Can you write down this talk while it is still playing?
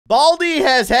Baldi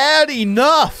has had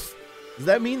enough. Does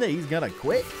that mean that he's gonna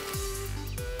quit?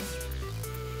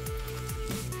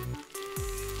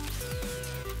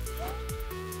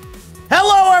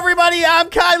 Hello, everybody. I'm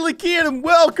Keyin, and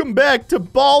welcome back to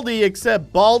Baldi,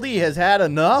 except Baldi has had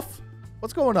enough.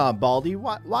 What's going on, Baldi?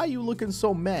 Why are you looking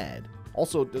so mad?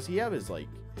 Also, does he have his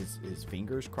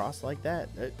fingers crossed like that?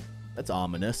 That's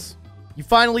ominous. You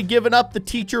finally given up the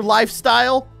teacher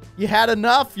lifestyle? You had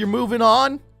enough? You're moving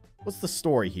on? What's the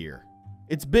story here?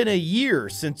 It's been a year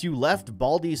since you left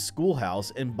Baldi's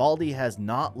schoolhouse, and Baldi has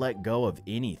not let go of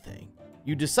anything.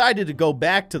 You decided to go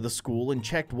back to the school and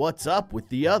checked what's up with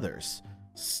the others.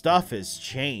 Stuff has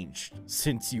changed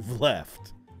since you've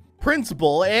left.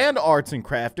 Principal and arts and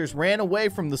crafters ran away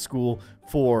from the school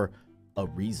for a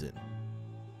reason.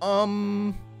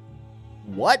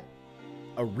 What?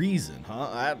 A reason,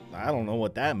 huh? I don't know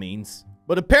what that means.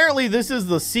 But apparently this is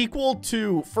the sequel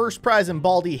to First Prize and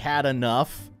Baldi Had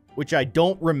Enough, which I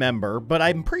don't remember, but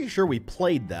I'm pretty sure we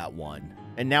played that one.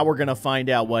 And now we're gonna find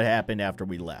out what happened after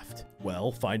we left.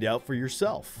 Well, find out for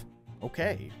yourself.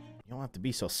 Okay, you don't have to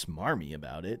be so smarmy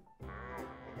about it.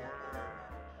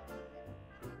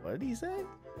 What did he say?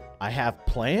 I have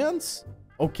plans?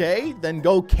 Okay, then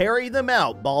go carry them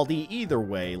out, Baldi. Either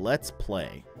way, let's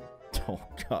play. Oh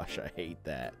gosh, I hate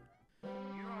that.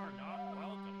 You are not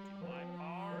welcome to my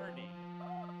party.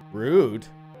 Rude.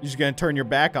 You're just gonna turn your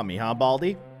back on me, huh,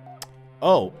 Baldi?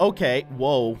 Oh, okay.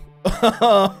 Whoa.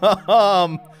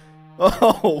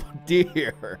 Oh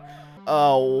dear.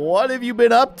 What have you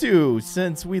been up to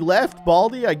since we left,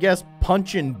 Baldi? I guess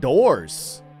punching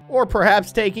doors. Or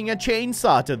perhaps taking a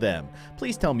chainsaw to them.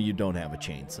 Please tell me you don't have a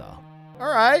chainsaw.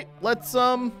 All right, let's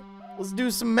do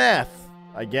some math,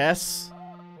 I guess.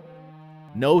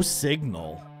 No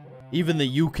signal. Even the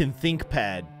you can think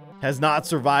pad has not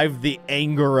survived the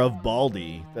anger of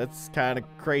Baldi. That's kind of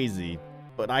crazy.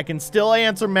 But I can still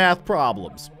answer math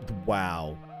problems.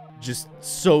 Wow. Just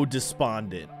so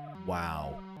despondent.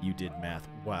 Wow. You did math.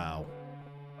 Wow.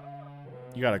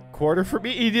 You got a quarter for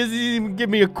me? He doesn't even give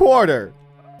me a quarter.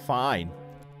 Fine.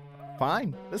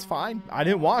 Fine. That's fine. I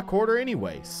didn't want a quarter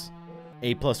anyways.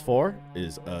 8 plus 4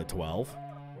 is 12.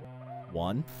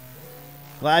 1.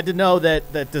 Glad to know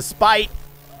that despite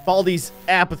Baldi's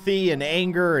apathy and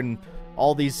anger and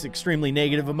all these extremely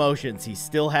negative emotions, he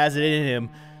still has it in him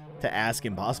to ask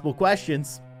impossible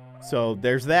questions. So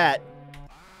there's that.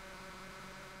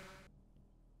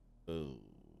 Ooh,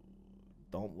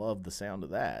 don't love the sound of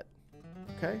that.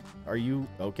 Okay. Are you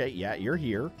okay? Yeah, you're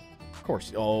here. Of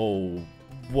course. Oh,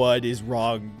 what is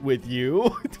wrong with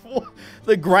you?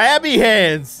 The grabby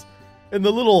hands and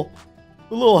the little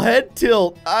head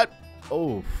tilt.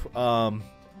 All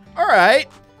right.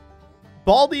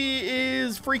 Baldi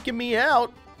is freaking me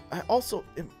out. I also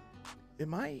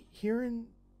am I hearing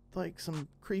like some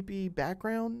creepy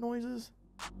background noises?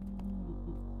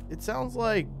 It sounds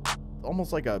like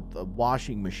almost like a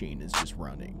washing machine is just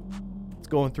running. It's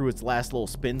going through its last little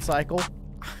spin cycle.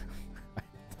 I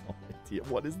have no idea.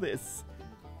 What is this?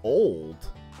 Old?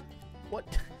 What?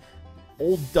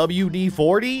 Old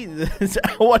WD-40? Is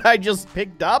that what I just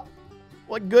picked up?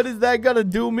 What good is that gonna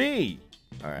do me?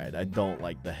 All right, I don't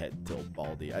like the head tilt,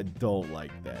 Baldi. I don't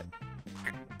like that.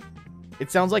 It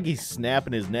sounds like he's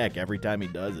snapping his neck every time he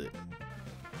does it.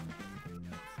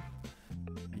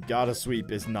 Gotta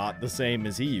Sweep is not the same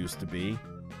as he used to be.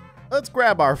 Let's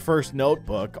grab our first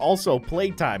notebook. Also,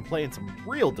 playtime, playing some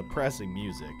real depressing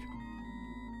music.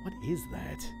 What is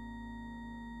that?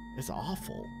 It's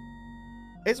awful.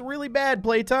 It's really bad,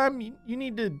 playtime. You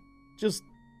need to just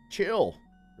chill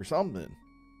or something.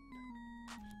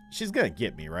 She's gonna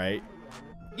get me, right?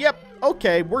 Yep,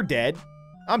 okay, we're dead.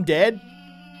 I'm dead.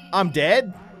 I'm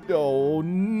dead. Oh,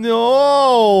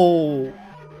 no.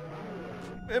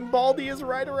 And Baldi is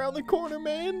right around the corner,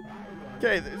 man.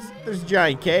 Okay, there's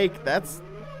giant cake. That's...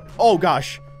 Oh,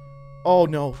 gosh. Oh,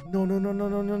 no. No, no, no, no,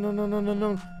 no, no, no, no, no, no,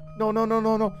 no. No, no, no,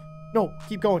 no, no. No,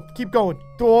 keep going. Keep going.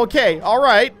 Okay, all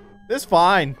right. This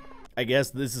fine. I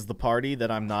guess this is the party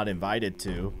that I'm not invited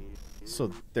to.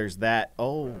 So there's that.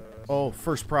 Oh,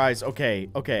 first prize. Okay,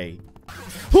 okay.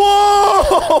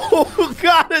 Whoa!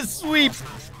 Gotta Sweep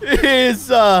is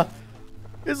a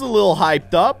little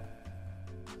hyped up.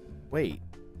 Wait,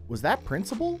 was that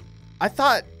Principal? I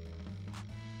thought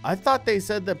they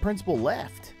said that Principal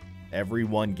left.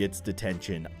 Everyone gets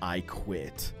detention. I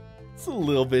quit. It's a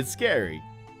little bit scary.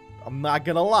 I'm not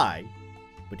gonna lie.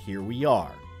 But here we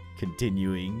are,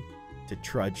 continuing to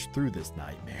trudge through this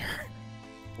nightmare.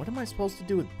 What am I supposed to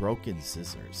do with broken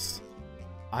scissors?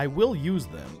 I will use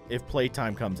them if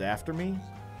playtime comes after me.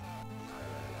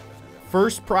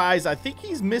 First prize, I think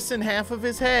he's missing half of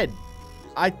his head.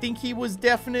 I think he was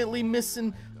definitely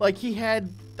missing, like he had,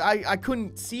 I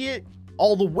couldn't see it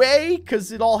all the way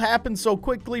because it all happened so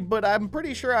quickly, but I'm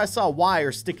pretty sure I saw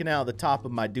wire sticking out of the top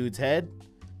of my dude's head.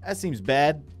 That seems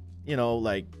bad, you know,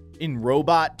 like in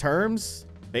robot terms.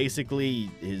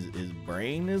 Basically, his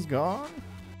brain is gone,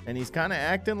 and he's kind of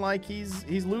acting like he's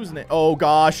losing it. Oh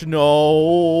gosh,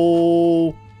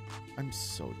 no! I'm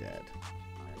so dead.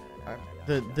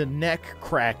 The neck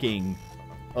cracking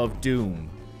of doom.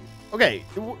 Okay,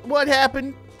 what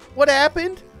happened? What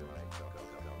happened?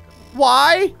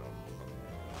 Why?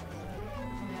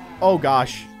 Oh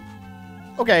gosh.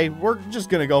 Okay, we're just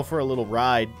gonna go for a little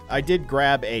ride. I did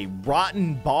grab a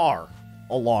rotten bar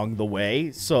along the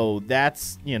way, so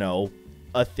that's, you know,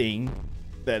 a thing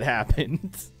that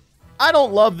happened. I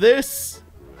don't love this.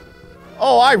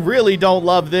 Oh, I really don't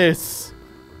love this.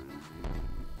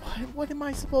 What am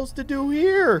I supposed to do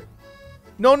here?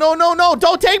 No, no, no, no,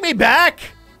 don't take me back.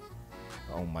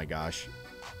 Oh my gosh.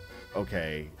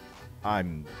 Okay,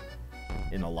 I'm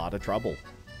in a lot of trouble.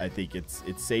 I think it's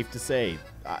safe to say.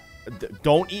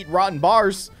 Don't eat rotten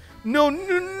bars. No,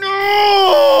 no, no!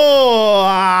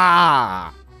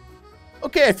 Ah!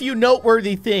 Okay, a few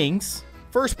noteworthy things.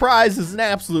 First prize is an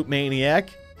absolute maniac.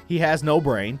 He has no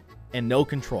brain and no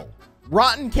control.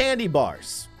 Rotten candy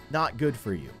bars. Not good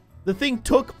for you. The thing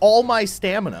took all my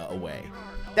stamina away.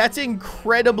 That's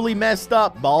incredibly messed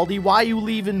up, Baldi. Why are you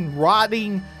leaving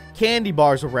rotting candy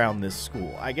bars around this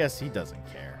school? I guess he doesn't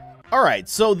care. All right,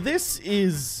 so this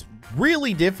is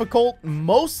really difficult,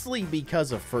 mostly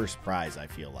because of first prize, I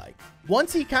feel like.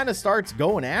 Once he kind of starts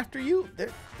going after you,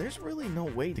 there's really no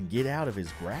way to get out of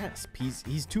his grasp.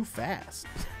 He's too fast.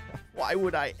 Why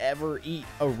would I ever eat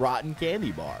a rotten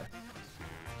candy bar?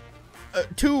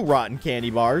 2 rotten candy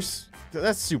bars.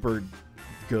 That's super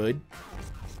good.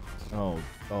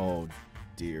 Oh,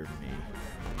 dear me.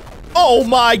 Oh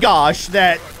my gosh,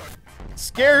 that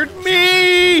scared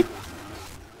me!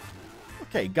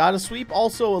 Okay, gotta sweep,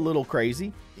 also a little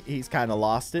crazy. He's kind of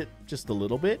lost it just a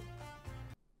little bit.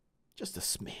 Just a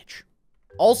smidge.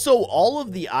 Also, all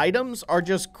of the items are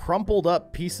just crumpled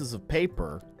up pieces of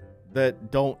paper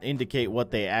that don't indicate what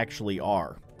they actually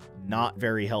are. Not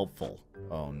very helpful.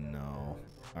 Oh no.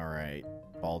 All right.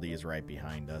 Baldi is right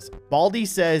behind us. Baldi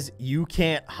says, "You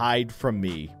can't hide from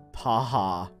me."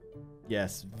 Haha.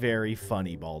 Yes, very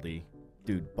funny, Baldi.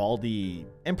 Dude, Baldi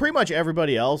and pretty much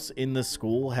everybody else in the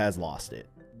school has lost it.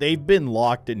 They've been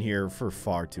locked in here for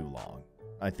far too long.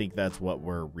 I think that's what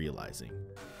we're realizing.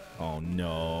 Oh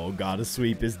no, Gotta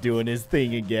Sweep is doing his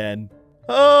thing again.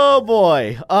 Oh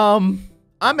boy.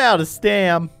 I'm out of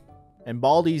stam. And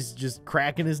Baldi's just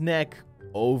cracking his neck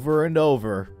over and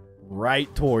over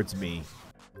right towards me.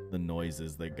 The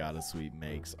noises that Gotta Sweep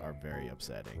makes are very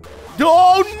upsetting.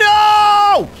 Oh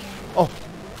no! Oh,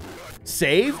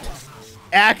 saved?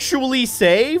 Actually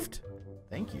saved?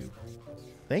 Thank you.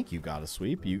 Thank you, Gotta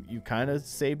Sweep. You kind of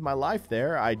saved my life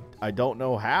there. I don't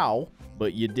know how,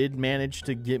 but you did manage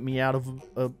to get me out of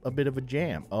a bit of a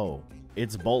jam. Oh,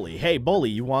 it's Bully. Hey,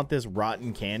 Bully, you want this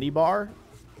rotten candy bar?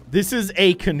 This is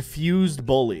a confused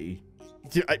Bully.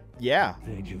 Yeah.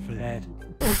 Thank you for that.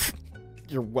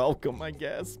 You're welcome, I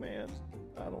guess, man.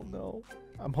 I don't know.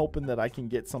 I'm hoping that I can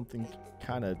get something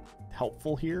kind of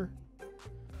helpful here.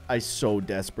 I so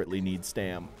desperately need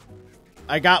stam.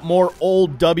 I got more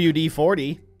old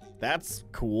WD-40. That's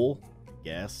cool,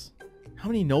 yes. How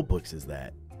many notebooks is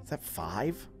that? Is that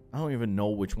 5? I don't even know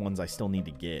which ones I still need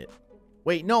to get.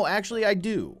 Wait, no, actually I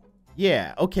do.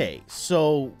 Yeah, okay.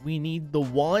 So we need the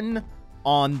one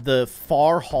on the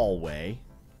far hallway,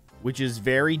 which is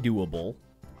very doable.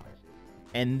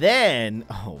 And then,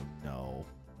 oh no,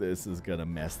 this is gonna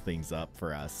mess things up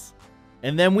for us.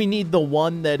 And then we need the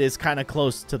one that is kind of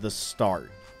close to the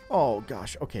start. Oh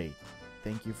gosh, okay.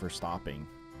 Thank you for stopping.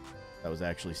 That was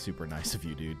actually super nice of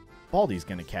you, dude. Baldi's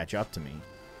gonna catch up to me.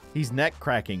 He's neck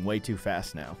cracking way too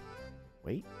fast now.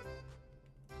 Wait,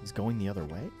 he's going the other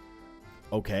way?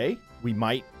 Okay, we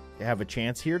might have a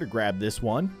chance here to grab this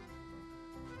one,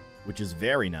 which is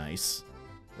very nice.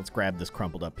 Let's grab this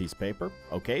crumpled up piece of paper.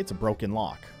 Okay, it's a broken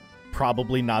lock.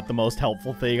 Probably not the most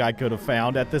helpful thing I could have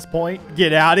found at this point.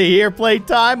 Get out of here,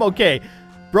 playtime. Okay,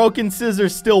 broken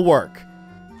scissors still work.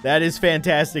 That is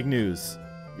fantastic news.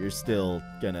 You're still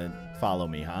gonna follow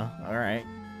me, huh? All right.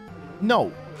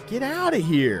 No, get out of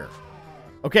here.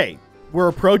 Okay, we're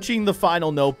approaching the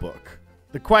final notebook.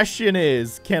 The question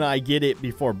is, can I get it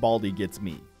before Baldi gets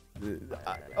me?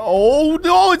 Oh,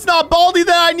 no, it's not Baldi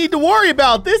that I need to worry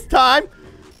about this time.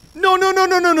 No, no, no,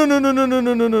 no, no, no, no, no, no, no,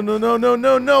 no, no, no, no, no, no,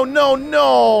 no, no, no,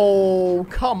 no.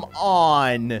 Come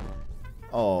on.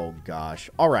 Oh, gosh.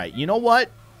 All right, you know what?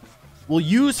 We'll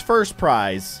use first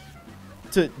prize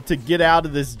to get out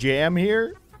of this jam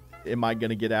here. Am I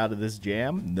gonna get out of this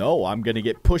jam? No, I'm gonna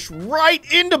get pushed right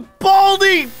into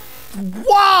Baldi.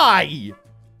 Why?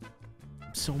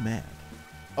 I'm so mad.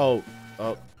 Oh,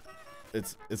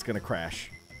 it's gonna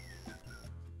crash.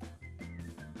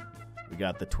 We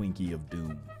got the Twinkie of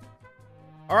Doom.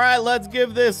 All right, let's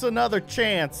give this another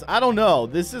chance. I don't know.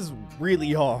 This is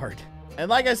really hard. And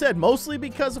like I said, mostly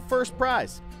because of first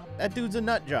prize. That dude's a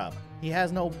nut job. He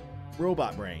has no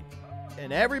robot brain.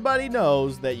 And everybody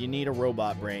knows that you need a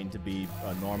robot brain to be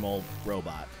a normal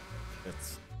robot.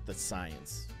 That's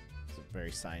science. It's a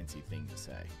very sciencey thing to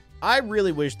say. I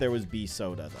really wish there was bee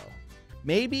soda, though.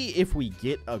 Maybe if we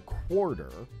get a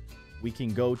quarter, we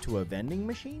can go to a vending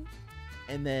machine.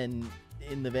 And then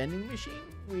in the vending machine,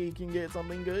 we can get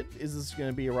something good. Is this going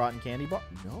to be a rotten candy bar?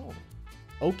 No.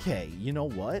 Okay, you know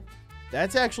what?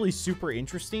 That's actually super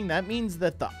interesting. That means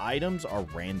that the items are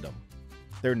random.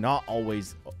 They're not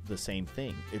always the same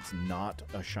thing. It's not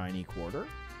a shiny quarter.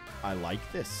 I like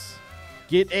this.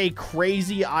 Get a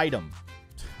crazy item.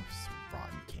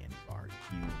 Rotten candy bar.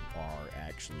 You are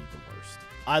actually the worst.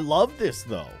 I love this,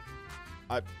 though.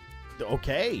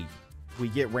 Okay. We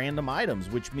get random items,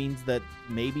 which means that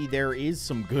maybe there is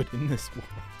some good in this world.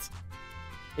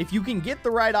 If you can get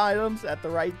the right items at the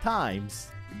right times,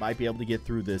 you might be able to get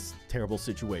through this terrible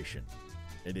situation.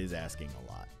 It is asking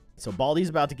a lot. So Baldi's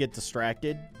about to get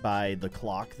distracted by the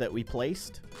clock that we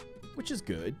placed, which is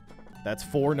good. That's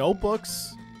 4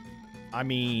 notebooks. I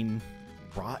mean,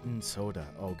 rotten soda.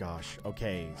 Oh gosh.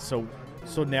 Okay. So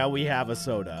now we have a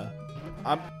soda.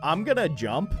 I'm gonna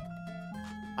jump.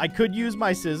 I could use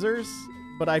my scissors,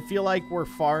 but I feel like we're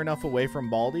far enough away from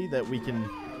Baldi that we can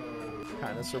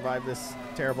kind of survive this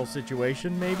terrible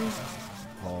situation, maybe.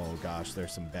 Oh gosh,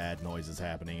 there's some bad noises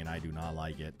happening and I do not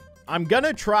like it. I'm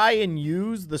gonna try and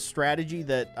use the strategy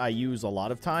that I use a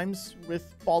lot of times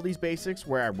with Baldi's Basics,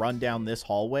 where I run down this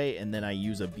hallway and then I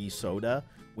use a bee soda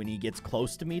when he gets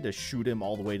close to me to shoot him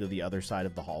all the way to the other side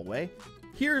of the hallway.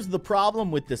 Here's the problem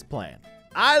with this plan.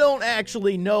 I don't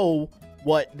actually know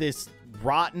what this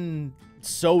rotten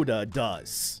soda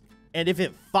does. And if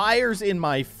it fires in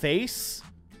my face,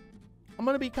 I'm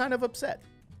gonna be kind of upset.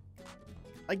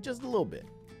 Like, just a little bit.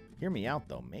 Hear me out,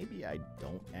 though. Maybe I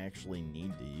don't actually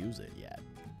need to use it yet.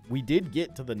 We did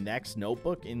get to the next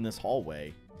notebook in this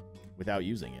hallway without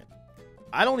using it.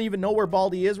 I don't even know where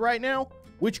Baldi is right now,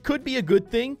 which could be a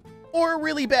good thing or a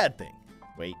really bad thing.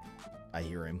 Wait, I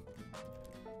hear him.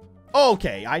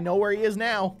 Okay, I know where he is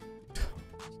now.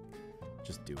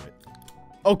 Just do it.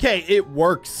 Okay, it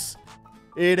works.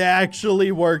 It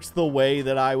actually works the way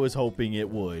that I was hoping it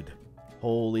would.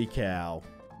 Holy cow.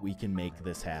 We can make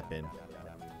this happen.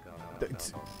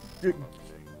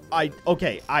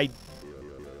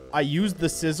 I used the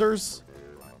scissors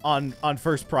on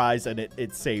first prize, and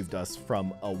it saved us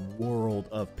from a world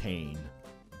of pain.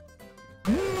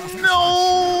 No!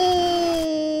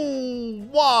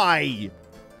 Why?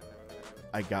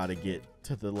 I gotta get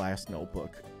to the last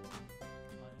notebook.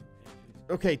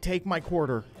 Okay, take my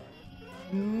quarter.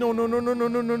 No, no, no, no, no,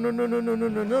 no, no, no, no, no, no, no,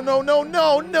 no, no, no, no,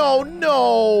 no, no,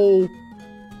 no.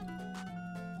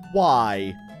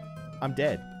 Why? I'm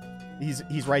dead.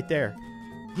 He's right there.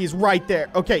 He's right there.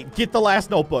 Okay, get the last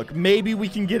notebook. Maybe we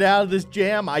can get out of this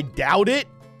jam. I doubt it.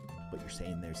 But you're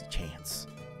saying there's a chance.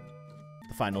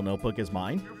 The final notebook is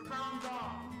mine.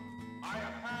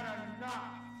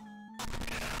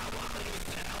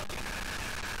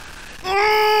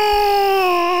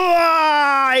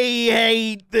 I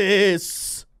hate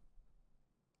this.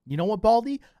 You know what,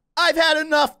 Baldi? I've had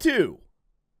enough too.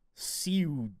 See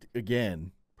you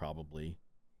again, probably.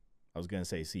 I was going to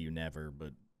say see you never,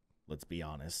 but let's be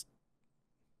honest.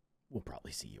 We'll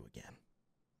probably see you again.